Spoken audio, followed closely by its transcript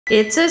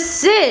It's a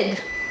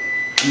Sid.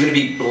 I'm gonna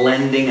be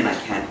blending and I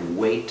can't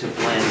wait to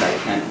blend. I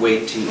can't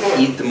wait to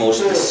eat the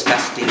most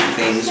disgusting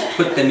things,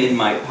 put them in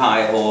my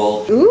pie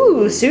hole.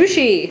 Ooh,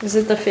 sushi. Is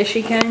it the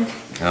fishy kind?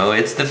 Oh,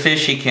 it's the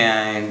fishy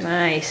kind.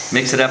 Nice.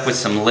 Mix it up with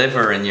some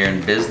liver and you're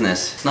in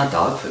business. It's not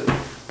dog food.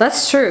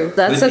 That's true.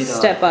 That's a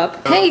step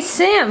up. Hey,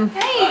 Sam.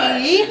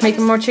 Hey!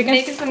 Making more chicken?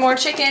 Making some more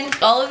chicken.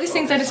 All of these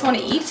things I just want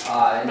to eat,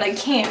 but I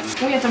can't.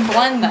 We have to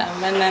blend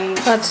them and then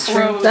That's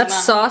true. That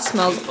sauce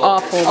smells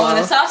awful though. Oh,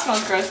 the sauce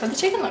smells gross, but the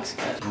chicken looks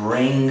good.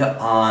 Bring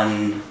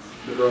on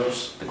the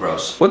gross. The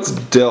gross. What's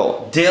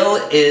dill? Dill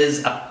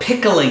is a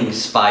pickling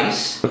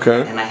spice.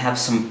 Okay. And I have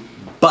some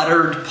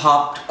buttered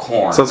popped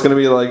corn. So it's gonna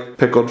be like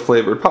pickled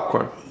flavored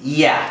popcorn.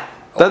 Yeah.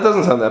 That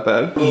doesn't sound that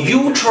bad.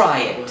 You try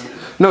it.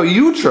 No,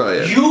 you try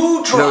it.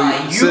 You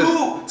try.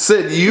 No,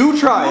 Sid, you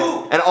try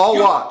it, and I'll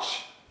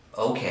watch.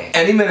 Okay.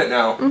 Any minute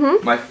now,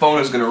 my phone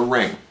is gonna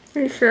ring.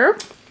 Are you sure?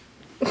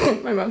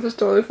 My mouth is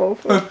totally full.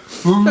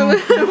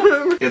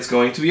 It's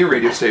going to be a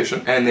radio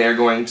station, and they are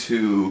going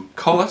to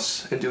call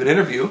us and do an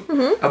interview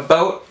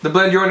about the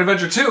Blend Your Own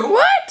Adventure 2.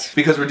 What?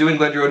 Because we're doing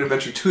Blend Your Own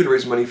Adventure 2 to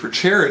raise money for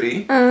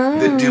charity,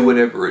 the Do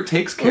Whatever It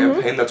Takes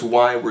campaign. That's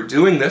why we're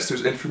doing this.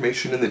 There's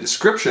information in the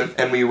description,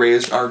 and we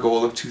raised our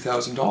goal of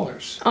 $2,000.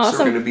 Awesome. So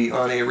we're going to be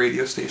on a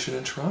radio station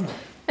in Toronto.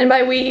 And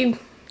by we,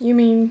 you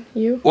mean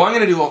you? Well, I'm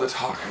going to do all the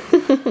talking,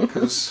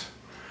 because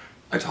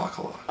I talk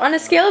a lot. On a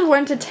scale of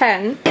 1 to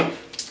 10.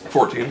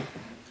 14.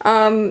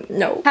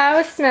 No.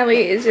 How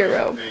smelly is your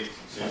robe?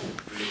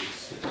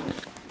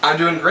 I'm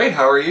doing great.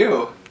 How are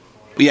you?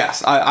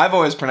 Yes, I've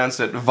always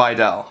pronounced it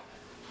Vidal.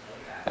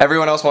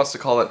 Everyone else wants to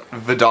call it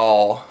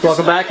Vidal.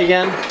 Welcome back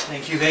again.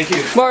 Thank you, thank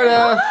you.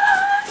 Marta!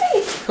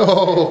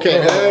 Oh,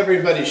 okay,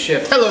 everybody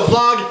shift. Hello,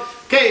 vlog.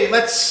 Okay,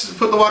 let's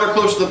put the water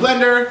close to the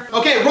blender.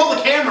 Okay, roll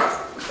the camera.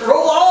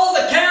 Roll all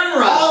the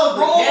cameras.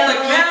 Roll the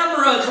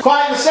cameras.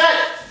 Quiet in the set.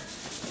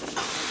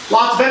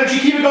 Lots of energy.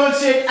 Keep it going,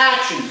 Sid.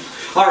 Action.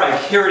 All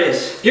right, here it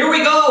is. Here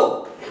we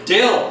go.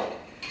 Dill,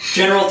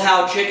 General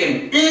Tao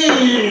chicken,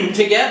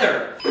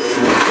 together.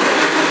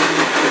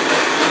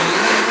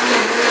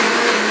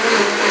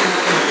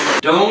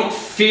 Don't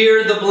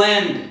fear the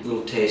blend.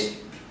 Little taste.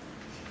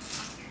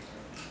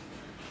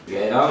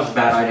 Yeah, that was a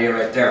bad idea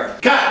right there.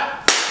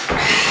 Cut.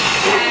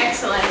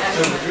 Excellent.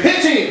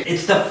 Hit team.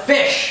 It's the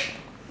fish.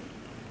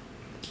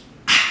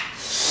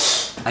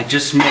 I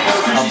just mixed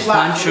a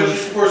bunch of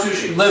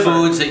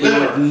foods that you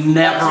would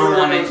never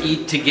want to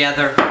eat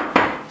together,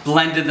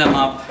 blended them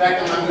up,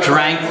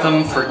 drank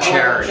them for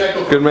charity.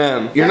 Good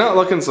man. You're not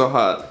looking so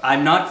hot.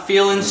 I'm not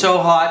feeling so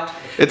hot.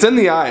 It's in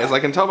the eyes. I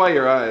can tell by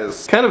your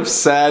eyes. Kind of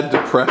sad,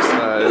 depressed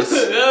eyes.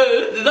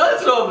 Not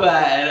so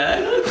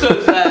bad. Not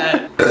so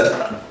sad.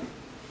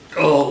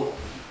 Oh.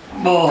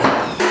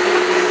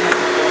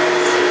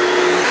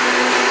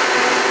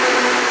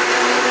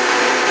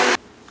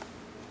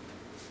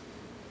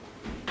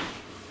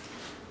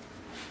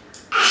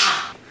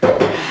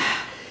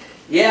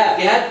 Yeah, if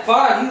you had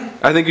fun.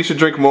 I think you should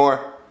drink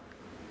more.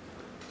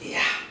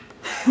 Yeah.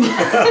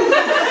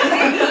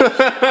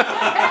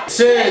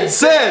 Sid.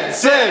 Sid.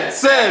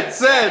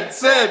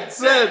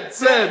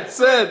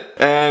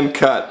 And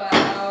cut.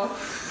 Wow.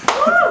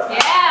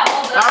 Yeah,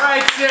 well done. All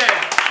right,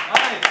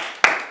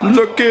 Sid.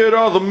 Look at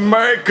all the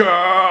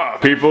makeup.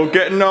 People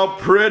getting all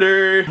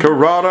pretty.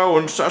 Corrado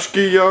and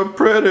Saskia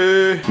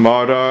pretty.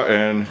 Marta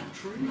and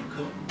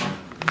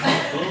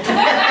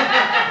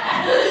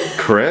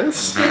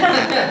Chris?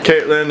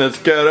 Caitlin is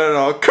getting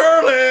all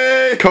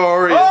curly.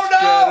 Corey is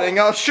getting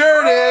all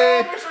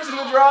shirty. In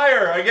the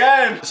dryer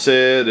again.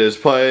 Sid is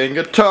playing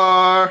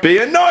guitar.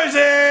 Being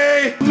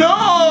noisy. No!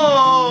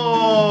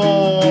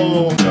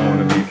 Don't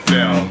want to be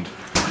filmed.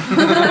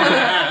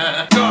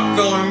 Stop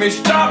filming me,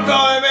 stop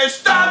filming me,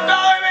 stop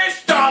filming me,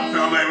 stop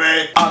filming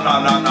me. Oh, no,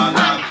 no, no,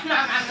 no.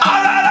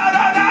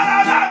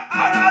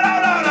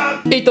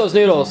 Eat those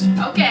noodles.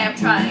 Okay, I'm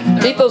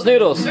trying. Eat those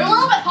noodles. They're a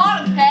little bit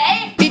hot,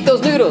 okay? Eat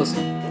those noodles.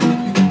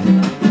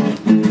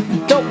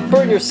 Don't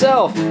burn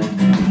yourself.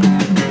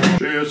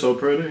 She is so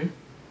pretty.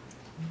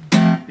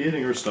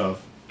 Eating her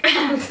stuff.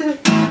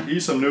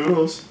 Eat some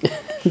noodles.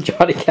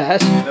 Johnny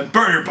Cash. And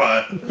burn your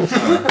butt.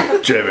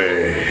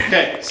 Jimmy.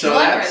 Okay, so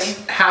that's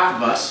half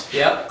of us.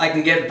 Yep, I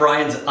can get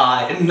Brian's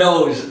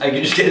nose. I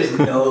can just get his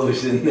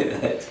nose in there.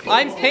 That's cool.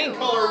 I'm pink.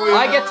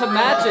 I get to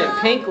match it.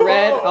 Pink,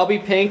 red. I'll be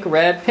pink,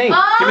 red, pink.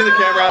 Give me the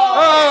camera.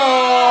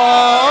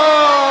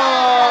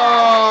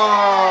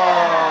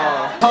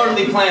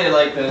 Totally planned it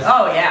like this.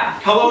 Oh, yeah.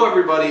 Hello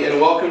everybody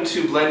and welcome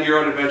to Blend Your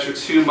Own Adventure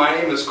 2. My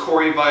name is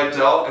Corey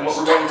Vidal and what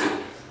we're going to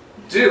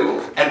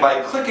do, and by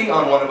clicking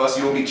on one of us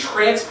you will be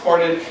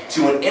transported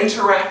to an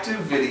interactive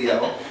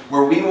video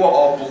where we will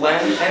all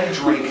blend and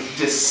drink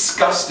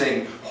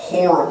disgusting,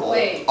 horrible,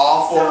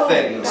 awful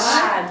things.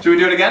 Bad. Should we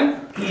do it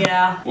again?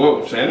 Yeah.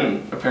 Whoa,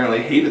 Shannon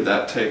apparently hated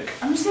that take.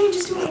 I'm just saying,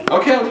 just do it.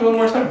 Okay, I'll do it one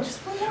more time. Just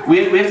one more. We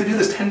have to do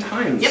this 10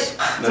 times. Yep.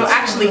 So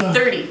actually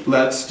 30.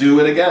 Let's do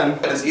it again.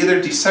 It is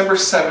either December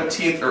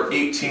 17th or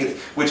 18th,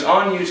 which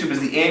on YouTube is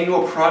the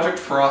annual Project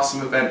for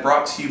Awesome event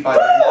brought to you by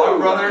the Vlog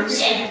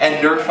Brothers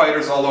and nerd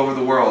fighters all over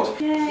the world.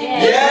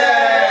 Yeah.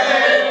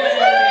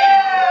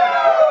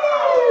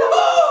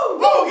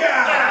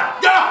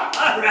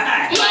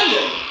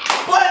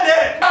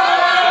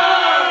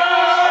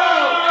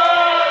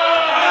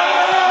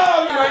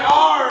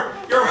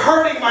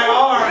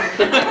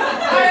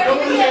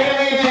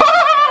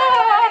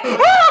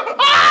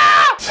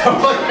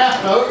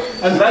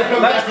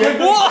 That's good.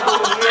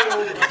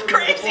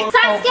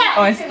 Saskia!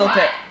 Oh, I spilled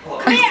it.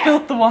 I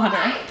spilled the water.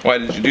 Why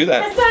did you do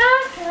that?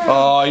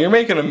 Oh, you're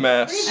making a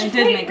mess. I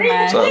did make a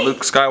mess. It's a Luke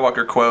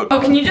Skywalker quote. Oh,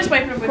 can you just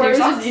wipe it up with your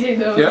socks? eating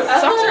those. Yeah.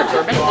 Socks are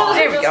absorbent.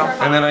 There we go.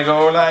 And then I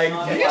go like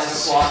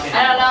this. I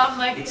don't know, I'm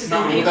like, is it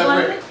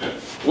one?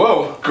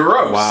 Whoa,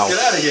 gross. Wow. Get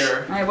out of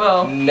here. I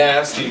will.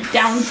 Nasty,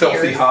 Downstairs.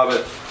 filthy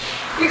hobbit.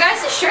 Your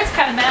guys' shirt's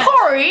kind of mad.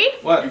 Corey!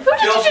 What? Who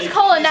did you just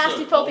call a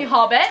nasty, filthy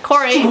hobbit?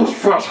 Corey.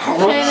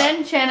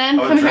 Shannon,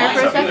 come here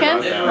for a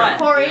second.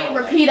 Corey,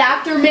 repeat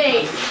after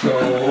me.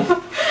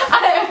 No.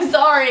 I am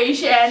sorry,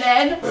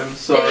 Shannon. I'm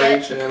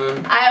sorry,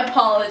 Shannon. I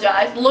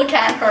apologize. Look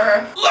at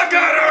her. Look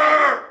at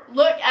her!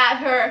 Look at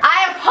her.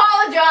 I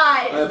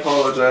apologize. I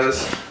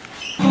apologize.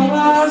 What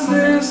was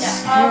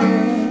this?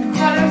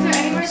 Corrado, is there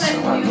anywhere that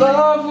you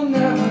Love will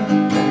never.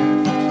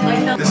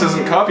 like This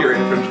isn't copyright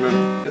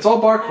infringement. It's all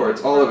bar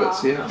chords, all of it,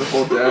 so you have to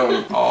hold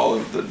down all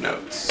of the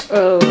notes.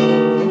 So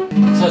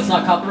it's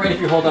not copyright if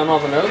you hold down all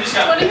the notes?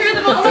 want to hear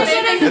the most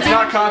amazing thing? It's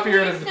not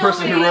copyright if the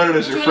person who wrote it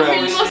is your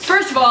friend.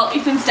 First of all,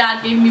 Ethan's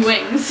dad gave me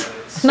wings.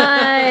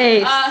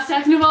 Nice.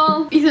 Second of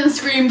all, Ethan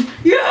screamed,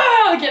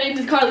 yeah! Getting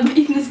into the car,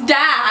 Ethan's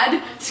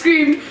dad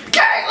screamed,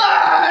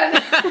 Caitlin!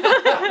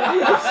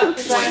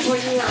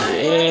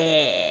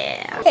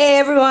 Hey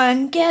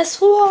everyone, guess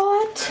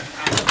what?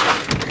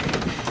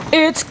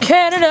 It's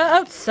Canada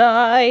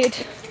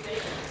outside.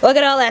 Look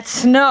at all that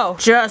snow.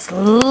 Just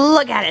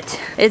look at it.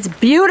 It's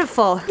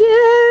beautiful.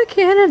 Yeah,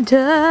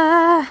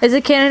 Canada. Is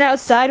it Canada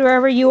outside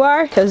wherever you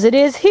are? Because it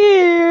is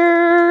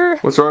here.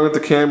 What's wrong with the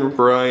camera,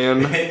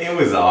 Brian? It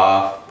was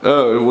off.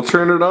 Oh, we'll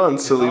turn it on,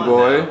 silly on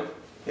boy. now.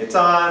 It's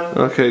on.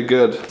 Okay,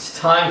 good. It's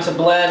time to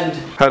blend.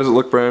 How does it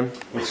look, Brian?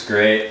 Looks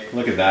great.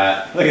 Look at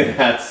that. Look at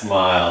that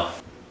smile.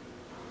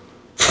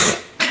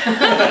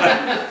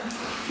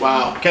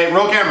 Wow. Okay,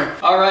 roll camera.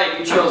 Alright,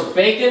 you chose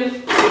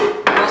bacon,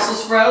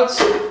 Brussels sprouts.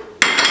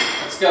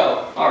 Let's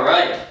go.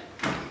 Alright.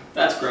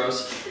 That's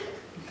gross.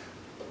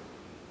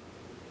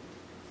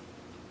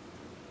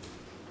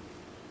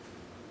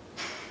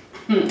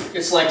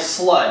 It's like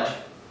sludge.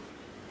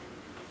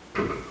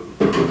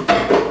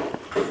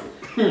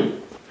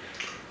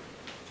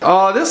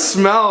 Oh, this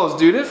smells,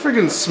 dude. It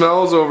freaking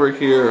smells over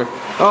here.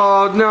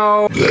 Oh,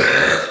 no.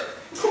 Yeah.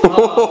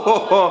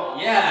 Oh.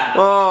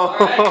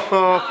 Alright.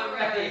 Now I'm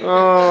ready.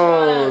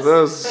 Oh,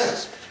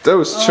 that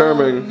was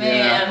charming.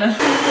 Man.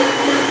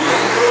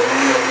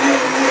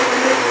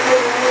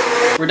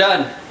 We're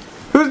done.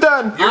 Who's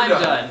done? You're I'm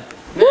done.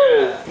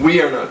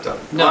 We are not done.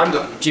 No, I'm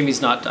done.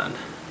 Jimmy's not done.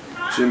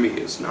 Jimmy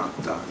is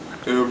not done.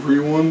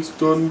 Everyone's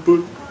done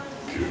but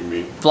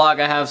Jimmy. Vlog,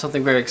 I have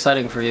something very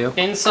exciting for you.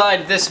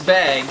 Inside this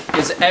bag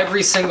is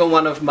every single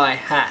one of my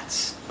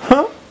hats.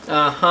 Huh?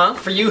 Uh-huh.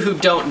 For you who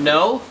don't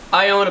know,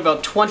 I own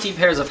about 20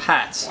 pairs of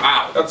hats.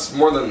 Wow, that's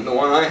more than the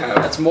one I have.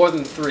 That's more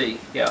than 3,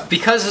 yeah.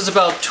 Because there's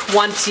about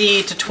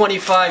 20 to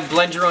 25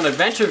 Blend Your Own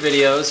Adventure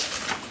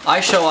videos, I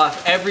show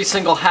off every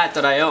single hat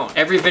that I own.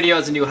 Every video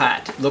is a new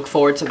hat. Look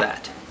forward to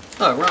that.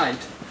 Oh, right.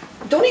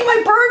 Don't eat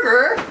my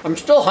burger! I'm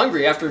still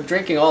hungry after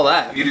drinking all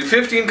that. You do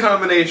 15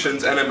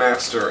 combinations and a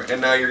master,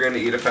 and now you're gonna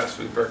eat a fast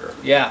food burger.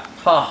 Yeah.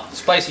 Oh,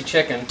 spicy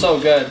chicken. So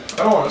good. I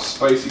don't want a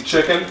spicy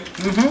chicken.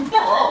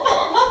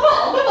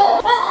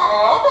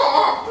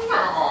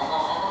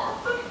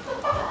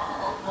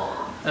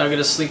 I'm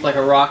gonna sleep like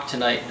a rock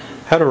tonight.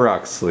 How do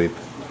rocks sleep?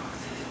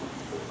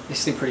 They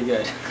sleep pretty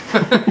good.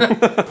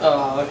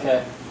 Oh,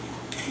 okay.